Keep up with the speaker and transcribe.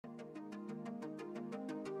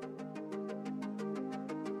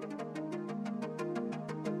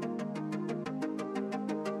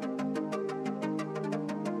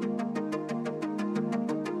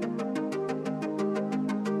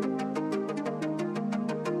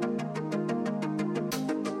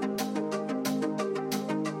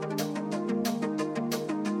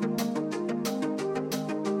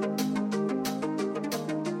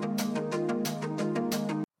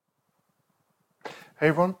Hey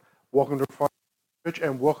everyone, welcome to Refinery Church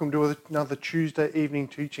and welcome to another Tuesday evening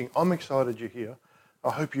teaching. I'm excited you're here. I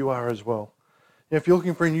hope you are as well. Now, if you're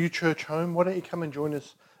looking for a new church home, why don't you come and join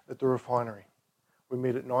us at the Refinery? We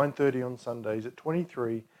meet at 9:30 on Sundays at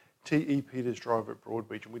 23 T.E. Peters Drive at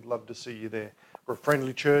Broadbeach, and we'd love to see you there. We're a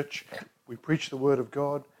friendly church, we preach the Word of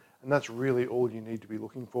God, and that's really all you need to be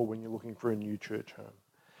looking for when you're looking for a new church home.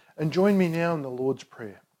 And join me now in the Lord's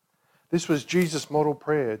Prayer. This was Jesus' model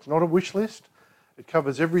prayer. It's not a wish list. It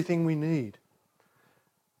covers everything we need.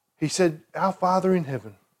 He said, "Our Father in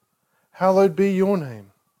heaven, hallowed be your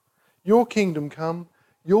name. Your kingdom come,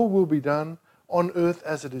 your will be done, on earth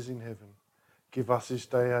as it is in heaven. Give us this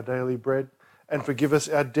day our daily bread, and forgive us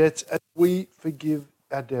our debts as we forgive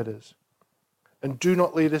our debtors. And do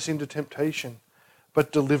not lead us into temptation,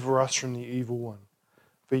 but deliver us from the evil one.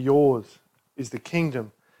 For yours is the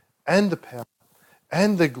kingdom and the power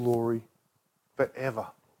and the glory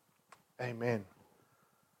forever. Amen."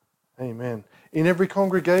 Amen. In every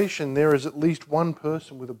congregation, there is at least one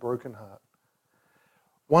person with a broken heart.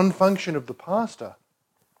 One function of the pastor,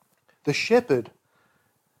 the shepherd,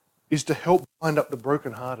 is to help bind up the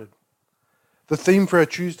brokenhearted. The theme for our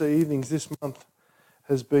Tuesday evenings this month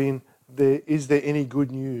has been, Is there any good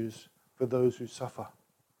news for those who suffer?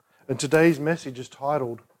 And today's message is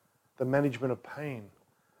titled, The Management of Pain,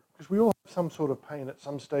 because we all have some sort of pain at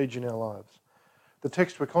some stage in our lives. The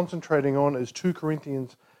text we're concentrating on is 2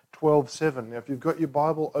 Corinthians 12:7. Now, if you've got your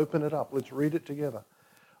Bible, open it up. Let's read it together.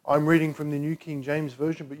 I'm reading from the New King James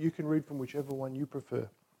Version, but you can read from whichever one you prefer.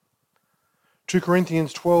 2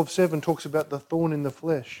 Corinthians 12:7 talks about the thorn in the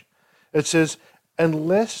flesh. It says, "And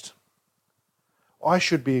lest I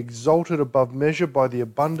should be exalted above measure by the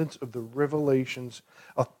abundance of the revelations,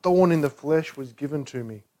 a thorn in the flesh was given to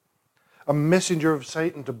me, a messenger of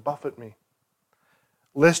Satan to buffet me,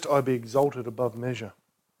 lest I be exalted above measure."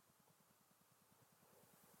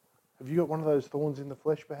 Have you got one of those thorns in the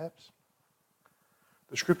flesh, perhaps?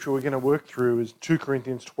 The scripture we're going to work through is 2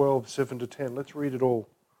 Corinthians 12:7-10. Let's read it all.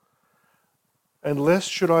 "And lest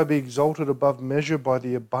should I be exalted above measure by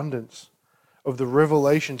the abundance of the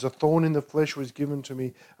revelations, a thorn in the flesh was given to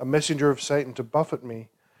me, a messenger of Satan to buffet me,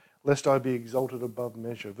 lest I be exalted above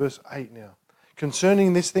measure." Verse 8 now.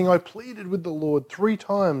 "Concerning this thing I pleaded with the Lord 3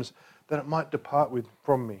 times that it might depart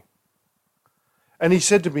from me. And he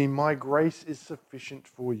said to me, My grace is sufficient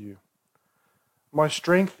for you. My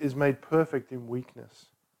strength is made perfect in weakness.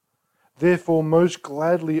 Therefore, most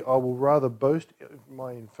gladly I will rather boast of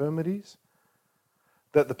my infirmities,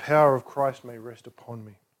 that the power of Christ may rest upon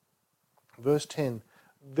me." Verse 10,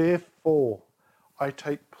 "Therefore I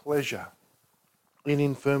take pleasure in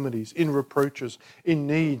infirmities, in reproaches, in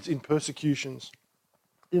needs, in persecutions,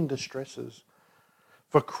 in distresses,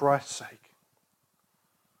 for Christ's sake.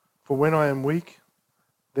 For when I am weak,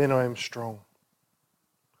 then I am strong."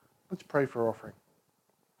 Let's pray for offering.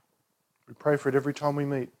 We pray for it every time we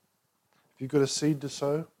meet. If you've got a seed to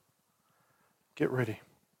sow, get ready.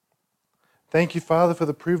 Thank you, Father, for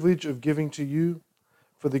the privilege of giving to you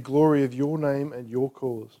for the glory of your name and your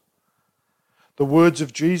cause. The words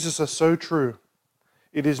of Jesus are so true.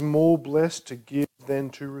 It is more blessed to give than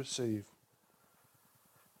to receive.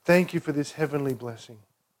 Thank you for this heavenly blessing.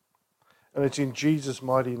 And it's in Jesus'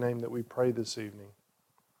 mighty name that we pray this evening.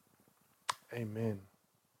 Amen.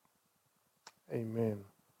 Amen.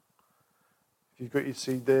 If you've got your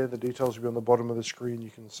seed there, the details will be on the bottom of the screen. You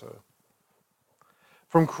can sow.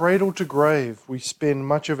 From cradle to grave, we spend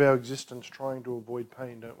much of our existence trying to avoid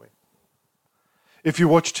pain, don't we? If you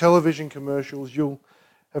watch television commercials, you'll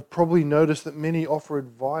have probably noticed that many offer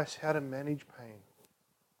advice how to manage pain.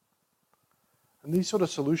 And these sort of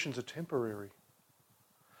solutions are temporary.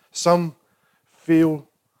 Some people,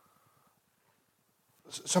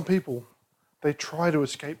 they try to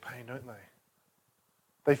escape pain, don't they?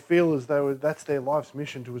 They feel as though that's their life's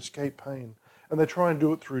mission, to escape pain. And they try and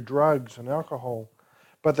do it through drugs and alcohol.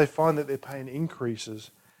 But they find that their pain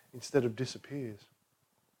increases instead of disappears.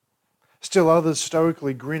 Still others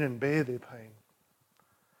stoically grin and bear their pain.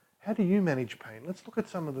 How do you manage pain? Let's look at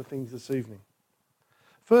some of the things this evening.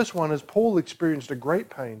 First one is Paul experienced a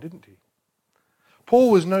great pain, didn't he?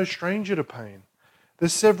 Paul was no stranger to pain.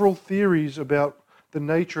 There's several theories about the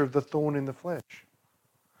nature of the thorn in the flesh.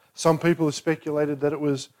 Some people have speculated that it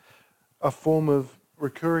was a form of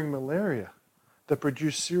recurring malaria that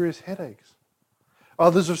produced serious headaches.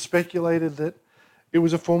 Others have speculated that it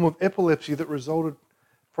was a form of epilepsy that resulted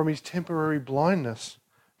from his temporary blindness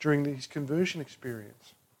during his conversion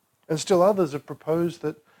experience. And still others have proposed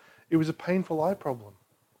that it was a painful eye problem.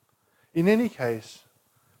 In any case,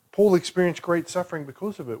 Paul experienced great suffering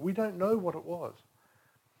because of it. We don't know what it was.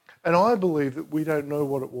 And I believe that we don't know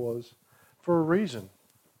what it was for a reason.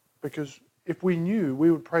 Because if we knew,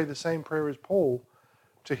 we would pray the same prayer as Paul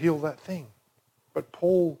to heal that thing. But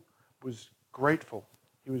Paul was grateful.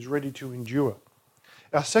 He was ready to endure.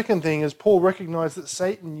 Our second thing is Paul recognized that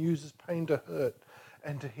Satan uses pain to hurt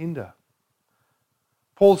and to hinder.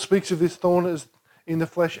 Paul speaks of this thorn as in the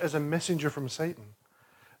flesh as a messenger from Satan.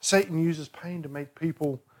 Satan uses pain to make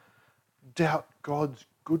people doubt God's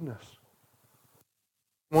goodness.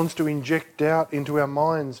 He wants to inject doubt into our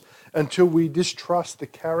minds until we distrust the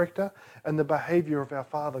character and the behavior of our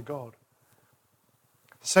Father God.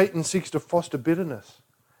 Satan seeks to foster bitterness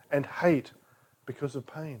and hate because of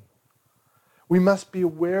pain. We must be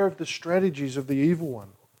aware of the strategies of the evil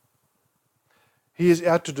one. He is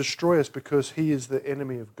out to destroy us because he is the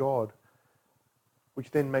enemy of God,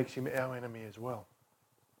 which then makes him our enemy as well.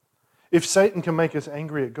 If Satan can make us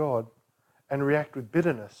angry at God and react with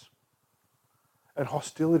bitterness and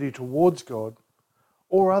hostility towards God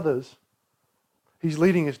or others, he's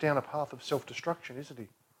leading us down a path of self-destruction, isn't he?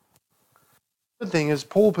 The thing is,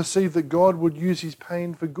 Paul perceived that God would use his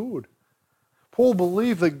pain for good. Paul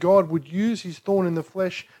believed that God would use his thorn in the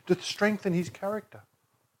flesh to strengthen his character.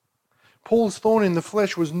 Paul's thorn in the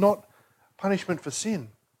flesh was not punishment for sin.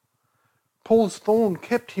 Paul's thorn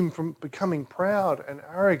kept him from becoming proud and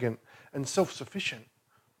arrogant and self-sufficient.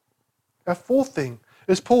 Our fourth thing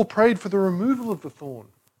is Paul prayed for the removal of the thorn.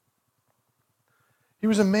 He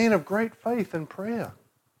was a man of great faith and prayer.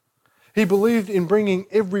 He believed in bringing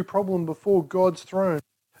every problem before God's throne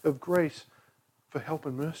of grace for help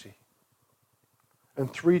and mercy.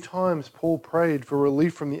 And 3 times Paul prayed for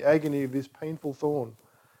relief from the agony of this painful thorn.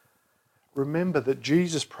 Remember that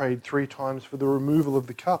Jesus prayed 3 times for the removal of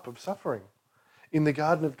the cup of suffering in the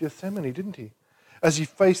Garden of Gethsemane, didn't he? As he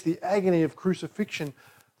faced the agony of crucifixion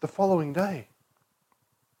the following day.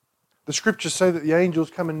 The scriptures say that the angels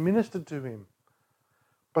come and ministered to him,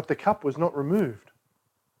 but the cup was not removed.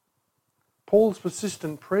 Paul's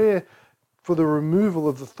persistent prayer for the removal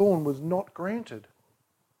of the thorn was not granted.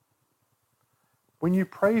 When you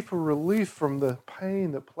pray for relief from the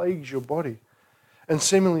pain that plagues your body, and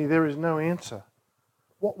seemingly there is no answer,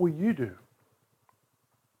 what will you do?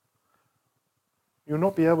 You'll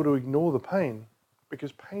not be able to ignore the pain,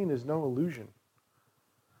 because pain is no illusion.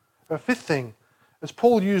 Our fifth thing is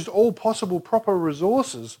Paul used all possible proper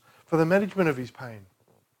resources for the management of his pain.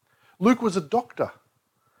 Luke was a doctor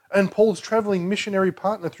and Paul's travelling missionary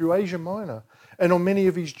partner through Asia Minor and on many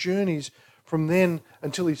of his journeys from then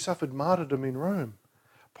until he suffered martyrdom in Rome.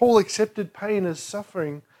 Paul accepted pain as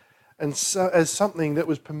suffering and as something that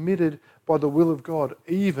was permitted by the will of God,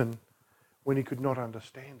 even when he could not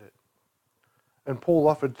understand it. And Paul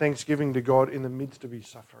offered thanksgiving to God in the midst of his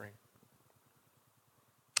suffering.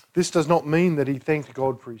 This does not mean that he thanked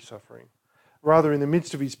God for his suffering. Rather, in the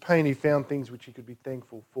midst of his pain, he found things which he could be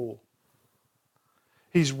thankful for.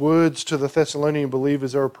 His words to the Thessalonian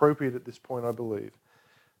believers are appropriate at this point, I believe.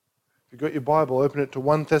 If you've got your Bible, open it to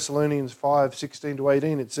 1 Thessalonians 5, 16 to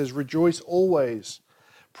 18. It says, "Rejoice always,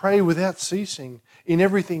 pray without ceasing, in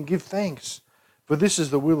everything give thanks, for this is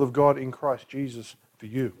the will of God in Christ Jesus for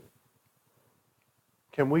you."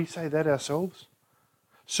 Can we say that ourselves?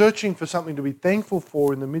 Searching for something to be thankful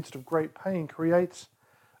for in the midst of great pain creates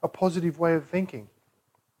a positive way of thinking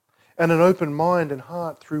and an open mind and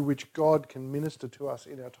heart through which God can minister to us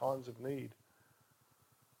in our times of need.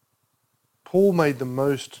 Paul made the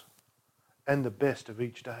most and the best of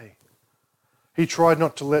each day. He tried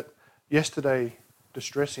not to let yesterday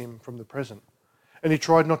distress him from the present, and he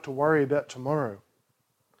tried not to worry about tomorrow.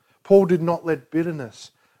 Paul did not let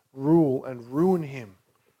bitterness rule and ruin him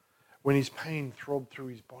when his pain throbbed through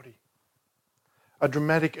his body. A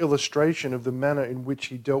dramatic illustration of the manner in which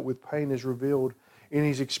he dealt with pain is revealed in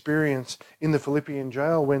his experience in the Philippian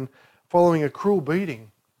jail when, following a cruel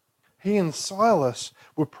beating, he and Silas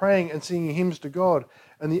were praying and singing hymns to God,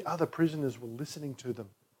 and the other prisoners were listening to them.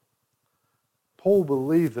 Paul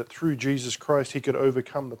believed that through Jesus Christ he could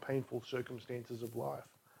overcome the painful circumstances of life.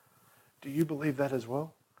 Do you believe that as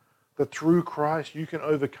well? That through Christ you can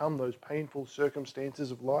overcome those painful circumstances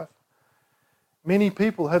of life? Many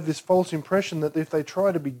people have this false impression that if they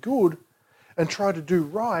try to be good and try to do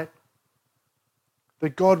right,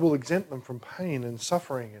 that God will exempt them from pain and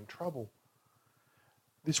suffering and trouble.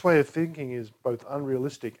 This way of thinking is both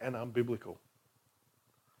unrealistic and unbiblical.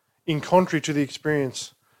 In contrary to the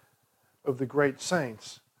experience of the great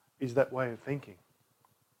saints is that way of thinking.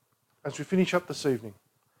 As we finish up this evening,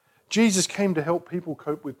 Jesus came to help people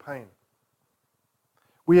cope with pain.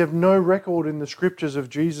 We have no record in the scriptures of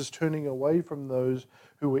Jesus turning away from those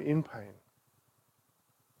who were in pain.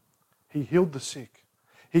 He healed the sick.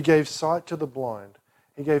 He gave sight to the blind.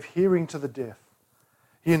 He gave hearing to the deaf.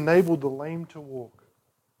 He enabled the lame to walk.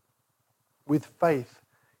 With faith,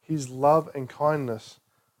 His love and kindness,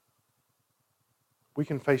 we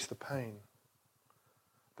can face the pain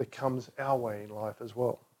that comes our way in life as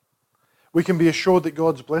well. We can be assured that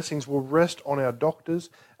God's blessings will rest on our doctors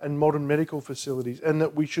and modern medical facilities, and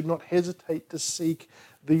that we should not hesitate to seek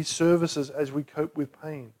these services as we cope with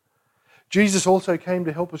pain. Jesus also came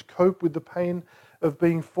to help us cope with the pain of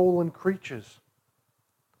being fallen creatures,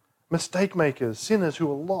 mistake makers, sinners who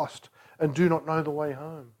are lost and do not know the way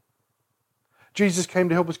home. Jesus came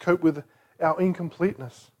to help us cope with our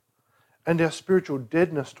incompleteness and our spiritual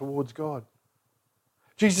deadness towards God.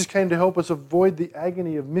 Jesus came to help us avoid the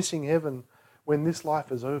agony of missing heaven when this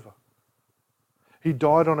life is over. He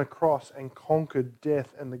died on a cross and conquered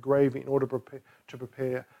death and the grave in order to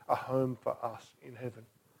prepare a home for us in heaven.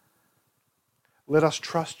 Let us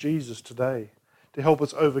trust Jesus today to help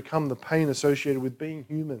us overcome the pain associated with being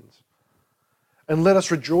humans. And let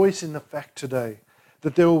us rejoice in the fact today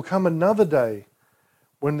that there will come another day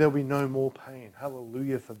when there will be no more pain.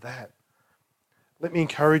 Hallelujah for that. Let me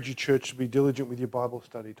encourage you, church, to be diligent with your Bible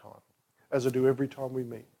study time, as I do every time we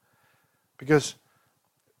meet. Because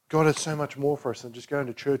God has so much more for us than just going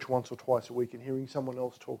to church once or twice a week and hearing someone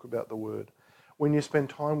else talk about the Word. When you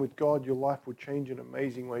spend time with God, your life will change in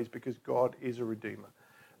amazing ways because God is a Redeemer.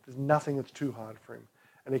 There's nothing that's too hard for Him.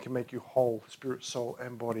 And He can make you whole, spirit, soul,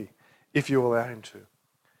 and body, if you allow Him to.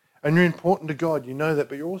 And you're important to God, you know that,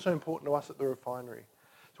 but you're also important to us at the Refinery.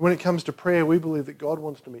 So when it comes to prayer, we believe that God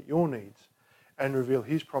wants to meet your needs and reveal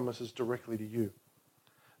His promises directly to you.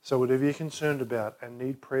 So whatever you're concerned about and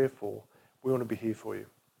need prayer for, we want to be here for you.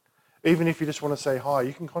 Even if you just want to say hi,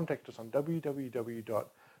 you can contact us on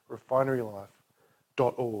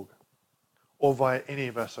www.refinerylife.org or via any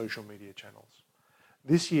of our social media channels.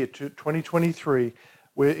 This year, 2023,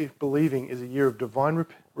 we're believing is a year of divine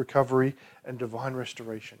recovery and divine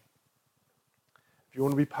restoration. If you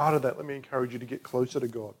want to be part of that, let me encourage you to get closer to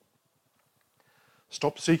God.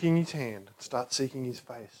 Stop seeking His hand and start seeking His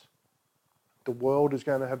face. The world is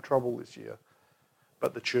going to have trouble this year,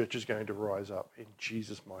 but the church is going to rise up in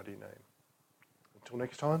Jesus' mighty name. Until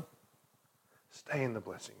next time, stay in the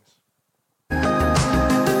blessings.